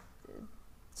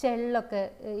 ചെള്ളൊക്കെ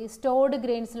ഈ സ്റ്റോർഡ്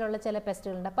ഗ്രെയിൻസിലുള്ള ചില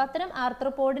പെസ്റ്റുകളുണ്ട്. അപ്പോൾ അത്തരം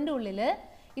ആർത്രോപോഡിൻ്റെ ഉള്ളിൽ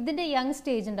ഇതിൻ്റെ യങ്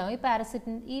സ്റ്റേജ് ഉണ്ടാവും.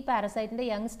 ഈ പാരസൈറ്റിൻ്റെ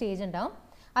യങ് സ്റ്റേജ് ഉണ്ടാവും.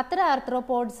 അത്തരം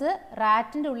ആർത്രോപോഡ്സ്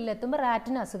റാറ്റിൻ്റെ ഉള്ളിലെത്തുമ്പോൾ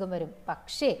റാറ്റിന് അസുഖം വരും.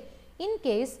 പക്ഷേ ഇൻ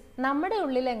കേസ് നമ്മുടെ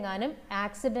ഉള്ളിലെങ്ങാനും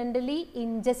ആക്സിഡൻ്റലി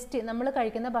ഇൻജസ്റ്റ് നമ്മൾ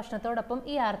കഴിക്കുന്ന ഭക്ഷണത്തോടൊപ്പം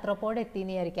ഈ ആർത്രോപോഡ്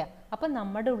എത്തിയെന്ന് വിചാരിക്കാം. അപ്പം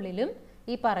നമ്മുടെ ഉള്ളിലും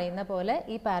ഈ പറയുന്ന പോലെ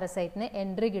ഈ പാരസൈറ്റിന്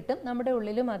എൻട്രി കിട്ടും. നമ്മുടെ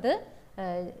ഉള്ളിലും അത്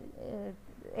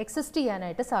എക്സിസ്റ്റ്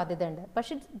ചെയ്യാനായിട്ട് സാധ്യതയുണ്ട്.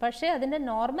 പക്ഷേ അതിൻ്റെ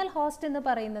നോർമൽ ഹോസ്റ്റ് എന്ന്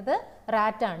പറയുന്നത്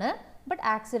റാറ്റാണ്. But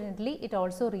accidentally it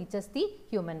also reaches the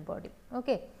human body.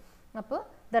 Okay, അപ്പോൾ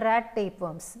the rat tape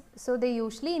worms, so they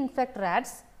usually infect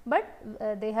rats, but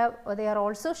they are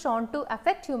also shown to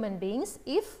affect human beings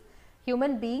if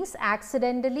human beings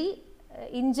accidentally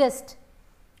ingest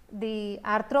the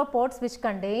arthropods which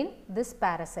contain this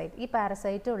parasite. ഈ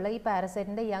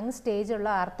പാരസൈറ്റിൻ്റെ young stage ഉള്ള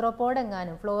arthropod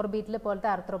എങ്ങാനും floor ബീറ്റിൽ പോലത്തെ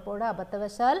arthropod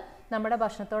അബദ്ധവശാൽ നമ്മുടെ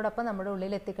ഭക്ഷണത്തോടൊപ്പം നമ്മുടെ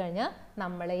ഉള്ളിൽ എത്തിക്കഴിഞ്ഞാൽ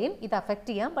നമ്മളെയും ഇത്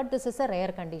അഫക്റ്റ് ചെയ്യാം. But this is A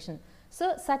rare condition. So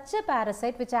such a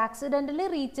parasite which accidentally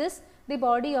reaches the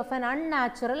body of an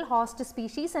unnatural host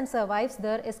species and survives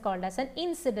there is called as an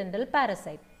incidental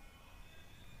parasite.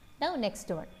 Now next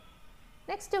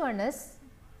one is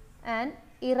an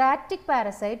erratic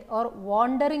parasite or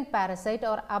wandering parasite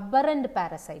or aberrant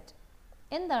parasite.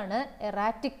 എന്താണ്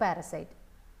erratic parasite?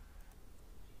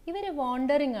 ഇവർ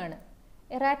wandering ആണ്.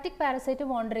 എറാറ്റിക് parasite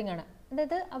wandering ആണ്.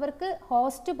 അതായത് അവർക്ക്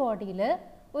host ബോഡിയിൽ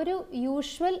ഒരു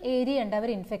usual area ഉണ്ട് അവർ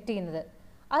infect ചെയ്യുന്നത്.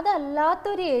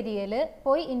 അതല്ലാത്തൊരു ഏരിയയിൽ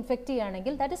പോയി ഇൻഫെക്റ്റ്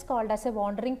ചെയ്യുകയാണെങ്കിൽ that is called as A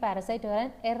wandering parasite or an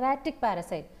എറാറ്റിക്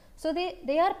parasite. So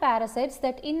they are parasites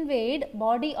that invade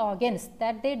body organs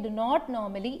that they do not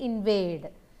normally invade.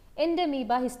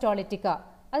 Entamoeba histolytica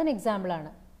അതിന്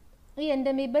എക്സാമ്പിളാണ്. ഈ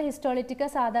എൻഡമീബ ഹിസ്റ്റോളിറ്റിക്ക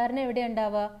സാധാരണ എവിടെ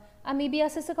ഉണ്ടാവുക?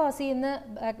 അമീബിയാസിസ് കോസ് ചെയ്യുന്ന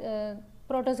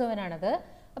പ്രോട്ടോസോവനാണത്.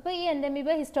 അപ്പോൾ ഈ എൻഡമീബ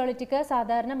ഹിസ്റ്റോളിറ്റിക്ക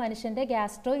സാധാരണ മനുഷ്യൻ്റെ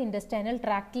ഗ്യാസ്ട്രോ ഇൻഡസ്റ്റൈനൽ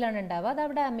ട്രാക്റ്റിലാണ് ഉണ്ടാവുക.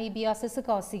 അതവിടെ അമീബിയാസിസ്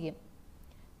കോസ് ചെയ്യും.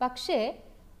 പക്ഷേ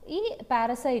ഈ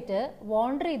പാരസൈറ്റ്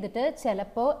വാണ്ടർ ചെയ്തിട്ട്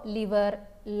ചിലപ്പോൾ ലിവർ,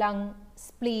 ലങ്,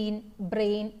 സ്പ്ലീൻ,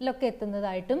 ബ്രെയിനിലൊക്കെ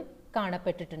എത്തുന്നതായിട്ടും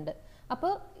കാണപ്പെട്ടിട്ടുണ്ട്.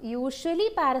 അപ്പോൾ യൂഷ്വലി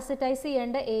പാരസൈറ്റൈസ്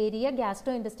ചെയ്യേണ്ട ഏരിയ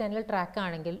ഗ്യാസ്ട്രോ ഇൻഡസ്റ്റൈനൽ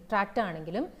ട്രാക്റ്റ്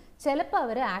ആണെങ്കിലും ചിലപ്പോൾ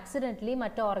അവർ ആക്സിഡൻ്റലി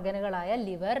മറ്റു ഓർഗനുകളായ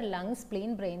ലിവർ, ലങ്, സ്പ്ലീൻ,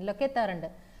 ബ്രെയിനിലൊക്കെ എത്താറുണ്ട്.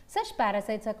 Such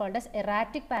parasites are called as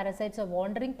erratic parasites or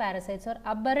wandering parasites or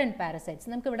aberrant parasites.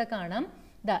 നമുക്ക് ഇവിടെ കാണാം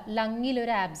ലങ്ങിൽ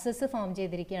ഒരു ആബ്സസ് ഫോം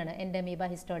ചെയ്തിരിക്കുകയാണ് എൻഡമീബ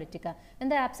ഹിസ്റ്റോളിറ്റിക്ക.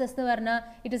 എന്താ ആബ്സസ് എന്ന് പറഞ്ഞാൽ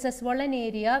it is A swollen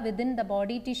area within the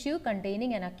body tissue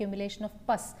containing an accumulation of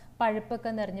പസ്,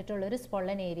 പഴുപ്പൊക്കെ നിറഞ്ഞിട്ടുള്ളൊരു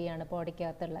swollen area ആണ്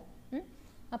ബോഡിക്കകത്തുള്ള.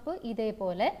 അപ്പോൾ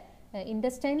ഇതേപോലെ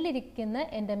ഇൻഡസ്റ്റൈനിലിരിക്കുന്ന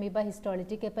എൻഡമീബ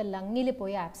ഹിസ്റ്റോളിറ്റിക് ഇപ്പോൾ ലങ്ങിൽ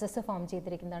പോയി ആപ്സസ് ഫോം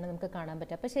ചെയ്തിരിക്കുന്നതാണ് നമുക്ക് കാണാൻ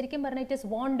പറ്റുക. അപ്പോൾ ശരിക്കും പറഞ്ഞാൽ it is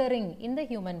wandering in the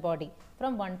human body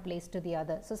from one place to the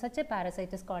other. So such A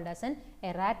parasite is called as an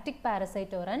എറാറ്റിക്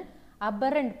parasite or an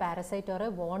aberrant parasite or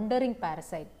a wandering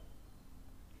parasite.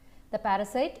 The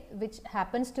parasite which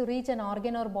happens to reach an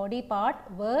organ or body part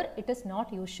where it is not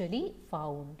usually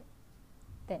found.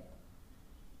 Then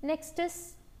next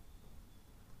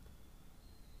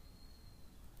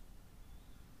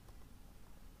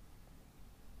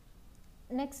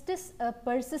is a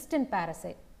persistent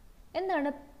parasite. എന്താണ്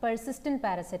persistent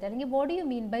parasite അല്ലെങ്കിൽ what do you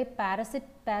mean by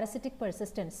parasitic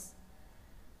persistence?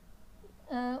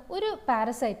 ഒരു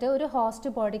parasite ഒരു host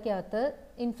ബോഡിക്കകത്ത്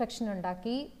infection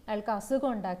ഉണ്ടാക്കി, അയാൾക്ക് അസുഖം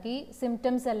ഉണ്ടാക്കി,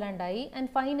 symptoms എല്ലാം ഉണ്ടായി,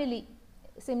 ആൻഡ് ഫൈനലി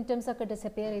സിംറ്റംസ് ഒക്കെ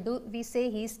ഡിസപ്പിയർ ചെയ്തു, വി സേ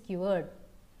ഹീസ് ക്യൂവേർഡ്.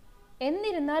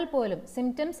 എന്നിരുന്നാൽ പോലും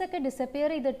സിംറ്റംസ് ഒക്കെ ഡിസപ്പിയർ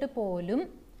ചെയ്തിട്ട് പോലും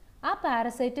ആ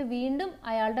പാരസൈറ്റ് വീണ്ടും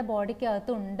അയാളുടെ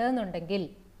ബോഡിക്കകത്ത് ഉണ്ടെന്നുണ്ടെങ്കിൽ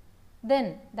then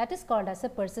that is called as a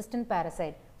persistent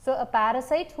parasite. So a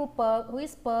parasite who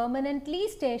is permanently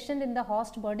stationed in the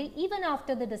host body even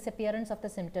after the disappearance of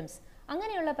the symptoms.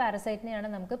 അങ്ങനെയുള്ള പാരസൈറ്റിനെയാണ്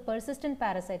നമുക്ക് പെർസിസ്റ്റന്റ്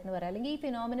പാരസൈറ്റ് എന്ന് പറയാം. അല്ലെങ്കിൽ ഈ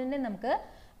ഫിനോമിനെ നമുക്ക്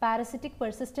പാരസിറ്റിക്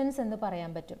പെർസിസ്റ്റൻസ് എന്ന്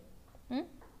പറയാൻ പറ്റും.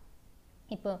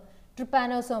 ഇപ്പോൾ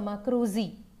ട്രിപ്പാനോസോമ ക്രൂസി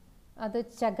അത്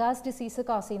ചഗാസ് ഡിസീസ്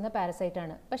കോസ് ചെയ്യുന്ന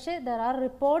പാരസൈറ്റാണ്. പക്ഷേ there are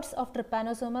reports of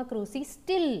ട്രിപ്പാനോസോമ ക്രൂസി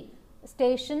still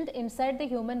stationed inside the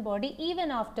human body even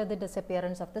after the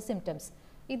disappearance of the symptoms.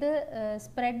 ഇത്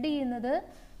സ്പ്രെഡ് ചെയ്യുന്നത്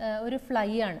ഒരു ഫ്ലൈ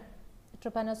ആണ്.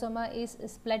 ട്രിപ്പാനോസോമ is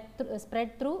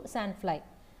spread through sand fly.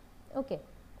 Okay,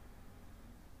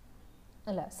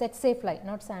 അല്ല സെറ്റ്സേ fly,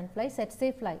 not sand fly, സെറ്റ്സേ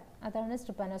fly, അതാണ്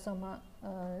ട്രിപ്പാനോസോമ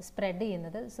spread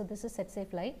ചെയ്യുന്നത്. So this is സെറ്റ്സേ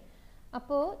fly.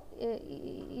 അപ്പോൾ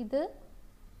ഇത്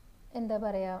എന്താ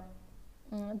പറയുക,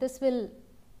 this will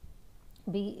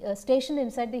be stationed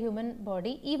inside the human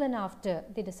body even after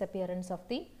the disappearance of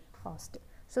the host.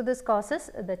 So this causes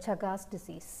the Chagas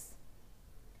disease.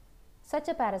 Such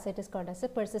a parasite is called as a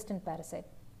persistent parasite.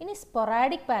 In a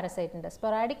sporadic parasite,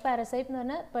 sporadic parasite is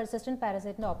a persistent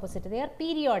parasite in the opposite. They are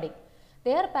periodic.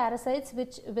 They are parasites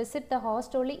which visit the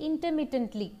host only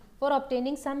intermittently for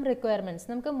obtaining some requirements.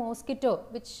 Namukku mosquito,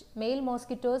 which male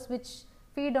mosquitoes which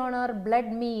feed on our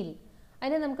blood meal.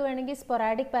 അതിനെ നമുക്ക് വേണമെങ്കിൽ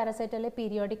sporadic parasite അല്ലെങ്കിൽ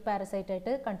periodic parasite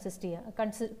ആയിട്ട്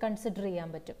consider ചെയ്യാൻ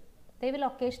പറ്റും. They will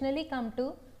occasionally come to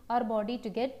our body to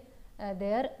get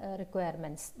there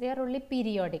requirements. They are only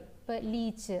periodic. ഇപ്പോൾ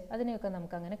leech അതിനെയൊക്കെ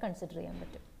നമുക്ക് അങ്ങനെ കൺസിഡർ ചെയ്യാൻ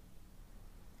പറ്റും.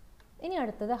 ഇനി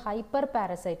അടുത്തത് ഹൈപ്പർ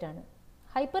പാരസൈറ്റ് ആണ്.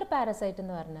 ഹൈപ്പർ പാരസൈറ്റ്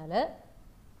എന്ന് പറഞ്ഞാൽ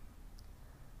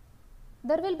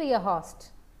there will be A host,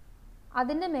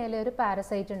 അതിൻ്റെ മേലെ ഒരു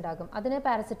പാരസൈറ്റ് ഉണ്ടാകും, അതിനെ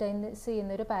പാരസിറ്റൈസ്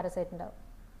ചെയ്യുന്ന ഒരു പാരസൈറ്റ് ഉണ്ടാകും.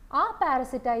 ആ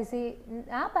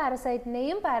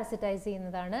പാരസൈറ്റിനെയും പാരസിറ്റൈസ്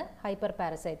ചെയ്യുന്നതാണ് hyper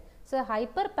parasite. So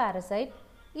hyper parasite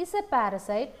is A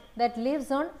parasite that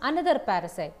lives on another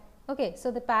parasite. Okay, so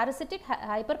the parasitic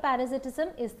hyperparasitism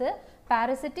is the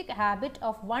parasitic habit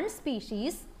of one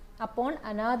species upon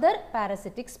another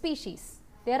parasitic species.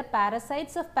 They are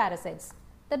parasites of parasites.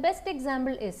 The best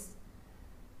example is,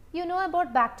 you know about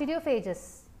bacteriophages.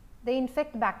 They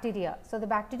infect bacteria. So the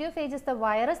bacteriophage is the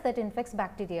virus that infects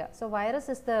bacteria. So virus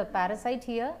is the parasite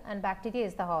here and bacteria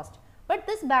is the host. But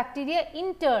this bacteria in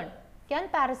turn can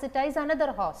parasitize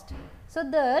another host. So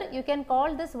there you can call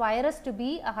this virus to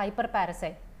be a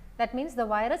hyperparasite. That means the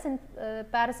virus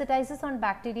parasitizes on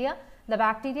bacteria, the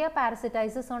bacteria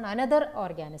parasitizes on another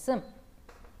organism.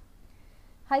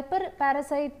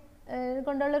 Hyperparasite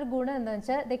kondulla oru guna ennu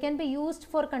vecha they can be used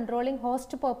for controlling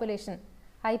host population.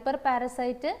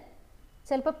 Hyperparasite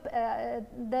ചിലപ്പോൾ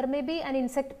there may be an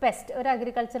insect pest, ഒരു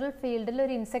agricultural ഫീൽഡിൽ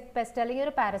ഒരു insect pest അല്ലെങ്കിൽ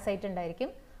ഒരു parasite ഉണ്ടായിരിക്കും.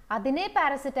 അതിനെ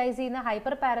പാരസിറ്റൈസ് ചെയ്യുന്ന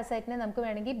hyper പാരസൈറ്റിനെ നമുക്ക്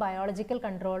വേണമെങ്കിൽ ബയോളജിക്കൽ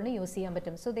കൺട്രോളിന് യൂസ് ചെയ്യാൻ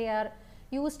പറ്റും. So they are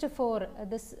used for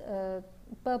this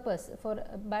purpose for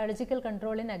biological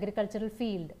control in agricultural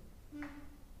field.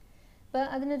 ഇപ്പോൾ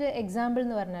അതിനൊരു എക്സാമ്പിൾ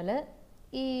എന്ന് പറഞ്ഞാൽ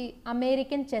ഈ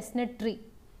അമേരിക്കൻ ചെസ്നട്ട് ട്രീ,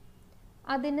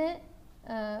 അതിന്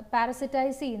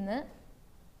പാരസിറ്റൈസ് ചെയ്യുന്ന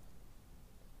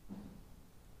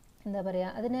എന്താ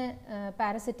പറയുക, അതിനെ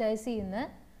പാരസിറ്റൈസ് ചെയ്യുന്ന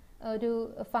ഒരു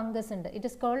ഫംഗസ് ഉണ്ട്. It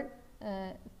is called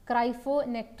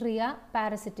ക്രൈഫോനെക്ട്രിയ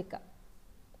പാരസിറ്റിക്ക.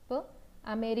 അപ്പോൾ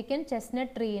അമേരിക്കൻ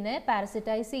ചെസ്നട്ട് ട്രീനെ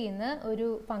പാരസിറ്റൈസ് ചെയ്യുന്ന ഒരു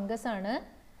ഫംഗസാണ്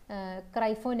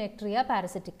ക്രൈഫോനെക്ട്രിയ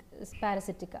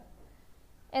പാരസിറ്റിക്ക.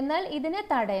 എന്നാൽ ഇതിനെ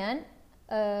തടയാൻ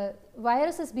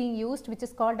virus is being used which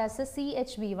is called as A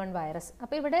CHV1 virus.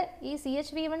 അപ്പോൾ ഇവിടെ ഈ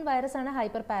CHV1 വൈറസ് ആണ്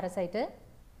ഹൈപ്പർ പാരസൈറ്റ്.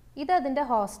 ഇത് അതിൻ്റെ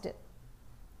ഹോസ്റ്റ്,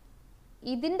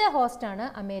 ഇതിൻ്റെ ഹോസ്റ്റാണ്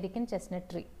അമേരിക്കൻ ചെസ്നട്ട്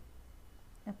ട്രീ.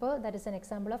 അപ്പോൾ that is an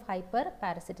example of hyper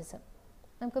parasitism.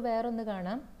 നമുക്ക് വേറൊന്ന്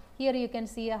കാണാം. Here you can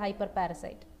see A hyper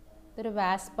parasite. ഇതൊരു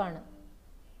വാസ്പാണ്,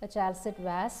 ചാൽസിറ്റ്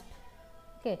വാസ്പ്.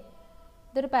 ഓക്കെ,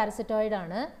 ഇതൊരു പാരസിറ്റോയിഡ്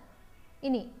ആണ്.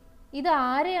 ഇനി ഇത്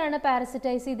ആരെയാണ്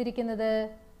പാരസിറ്റൈസ് ചെയ്തിരിക്കുന്നത്?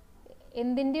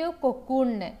 എന്തിൻ്റെയോ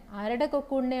കൊക്കൂണിനെ. ആരുടെ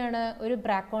കൊക്കൂണിനെയാണ്? ഒരു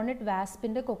ബ്രാക്കോണിഡ്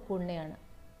വാസ്പിൻ്റെ കൊക്കൂണിനെയാണ്.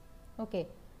 Okay,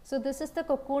 so this is the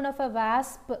cocoon of A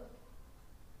വാസ്പ്.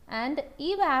 And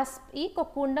ഈ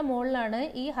കൊക്കൂണിൻ്റെ മുകളിലാണ്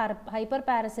ഈ ഹൈപ്പർ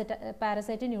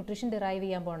പാരസൈറ്റ് ന്യൂട്രീഷൻ ഡിറൈവ്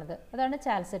ചെയ്യാൻ പോണത്. അതാണ്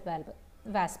ചാൽസെറ്റ്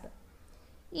വാസ്പ്.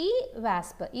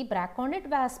 ഈ ബ്രാക്കോണിഡ്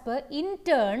വാസ്പ് ഇൻ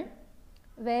ടേൺ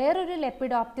വേറൊരു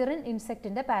ലെപ്പിഡോപ്റ്ററിൻ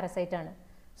ഇൻസെക്റ്റിൻ്റെ പാരസൈറ്റാണ്.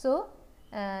 സോ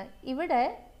ഇവിടെ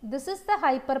this is the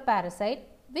hyper parasite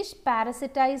which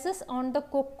parasitizes on the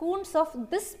cocoons of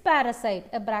this parasite,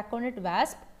 a braconid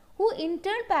wasp, who in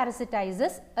turn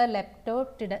parasitizes a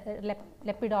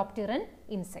lepidopteran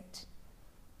insect.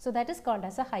 So that is called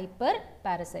as a hyper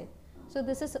parasite. So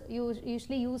this is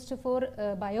usually used for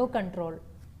biocontrol,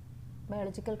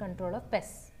 biological control of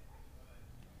pests.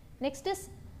 Next is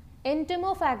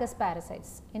entomophagous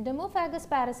parasites. Entomophagous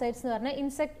parasites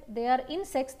they are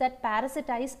insects that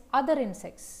parasitize other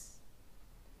insects.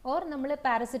 Or നമ്മൾ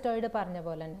parasitoid പറഞ്ഞ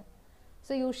പോലെ തന്നെ.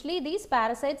 So usually these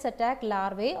parasites attack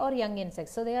larvae or young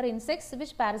insects. So they are insects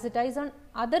which parasitize on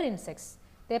other insects.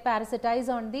 They parasitize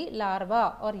on the larva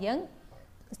or young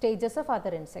stages of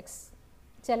other insects.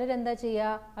 ചിലരെന്താ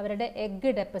ചെയ്യുക? അവരുടെ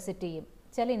egg deposit ചെയ്യും.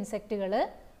 ചില ഇൻസെക്റ്റുകൾ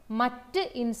മറ്റ്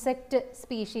insect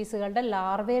സ്പീഷീസുകളുടെ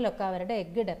ലാർവയിലൊക്കെ അവരുടെ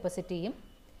egg deposit ചെയ്യും.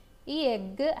 ഈ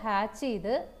egg hatch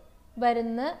ചെയ്ത്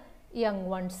വരുന്ന യങ്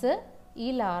വൺസ് ഈ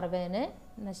ലാർവേനെ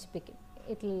നശിപ്പിക്കും.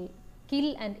 It will kill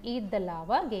and eat the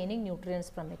larva, gaining nutrients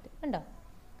from it.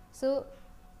 So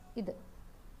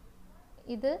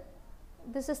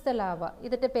this is the larva.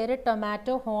 ഇതിൻ്റെ പേര്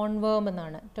ടൊമാറ്റോ ഹോൺവേം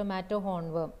എന്നാണ്. ടൊമാറ്റോ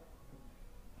ഹോൺവേം.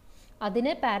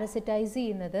 അതിനെ പാരസിറ്റൈസ്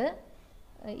ചെയ്യുന്നത്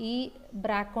ഈ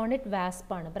ബ്രാക്കോണിഡ്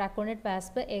വാസ്പാണ്. ബ്രാക്കോണിഡ്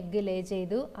വാസ്പ് എഗ്ഗ് ലേ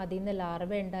ചെയ്തു, അതിൽ നിന്ന്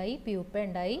ലാർവ ഉണ്ടായി, പ്യൂപ്പ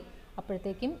ഉണ്ടായി.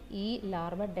 അപ്പോഴത്തേക്കും ഈ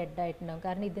ലാർവ ഡെഡ് ആയിട്ടുണ്ടാകും.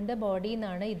 കാരണം ഇതിൻ്റെ ബോഡിയിൽ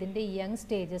നിന്നാണ് ഇതിൻ്റെ യങ്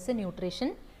സ്റ്റേജസ്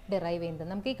ന്യൂട്രീഷൻ ഡിറൈവ് ചെയ്യുന്നത്.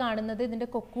 നമുക്ക് ഈ കാണുന്നത് ഇതിൻ്റെ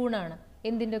കൊക്കൂണാണ്.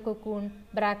 എന്തിൻ്റെ കൊക്കൂൺ?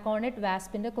 ബ്രാക്കോണിഡ്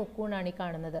വാസ്പിൻ്റെ കൊക്കൂണാണ് ഈ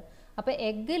കാണുന്നത്. അപ്പോൾ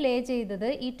എഗ്ഗ് ലേ ചെയ്തത്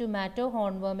ഈ ടൊമാറ്റോ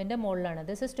ഹോൺവേമിൻ്റെ മുകളിലാണ്.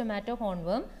 This is tomato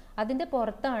ഹോൺവേം. അതിൻ്റെ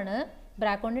പുറത്താണ്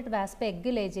ബ്രാക്കോണിഡ് വാസ്പ്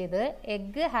എഗ്ഗ് ലേ ചെയ്ത്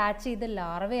എഗ്ഗ് ഹാച്ച് ചെയ്ത്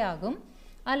ലാർവയാകും.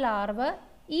 ആ ലാർവ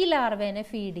ഈ ലാർവേനെ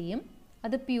ഫീഡ് ചെയ്യും.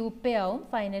 അത് പ്യൂപ്പയാവും,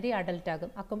 ഫൈനലി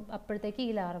അഡൽട്ടാകും. അപ്പോഴത്തേക്ക്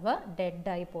ഈ ലാർവ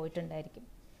ഡെഡായി പോയിട്ടുണ്ടായിരിക്കും.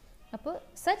 അപ്പോൾ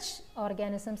such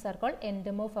organisms are called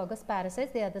entomophagous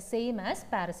parasites. They are the same as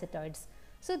parasitoids.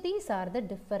 So these are the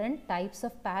different types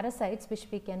of parasites which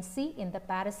we can see in the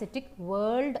parasitic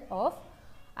world of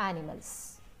animals.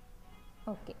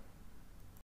 Okay.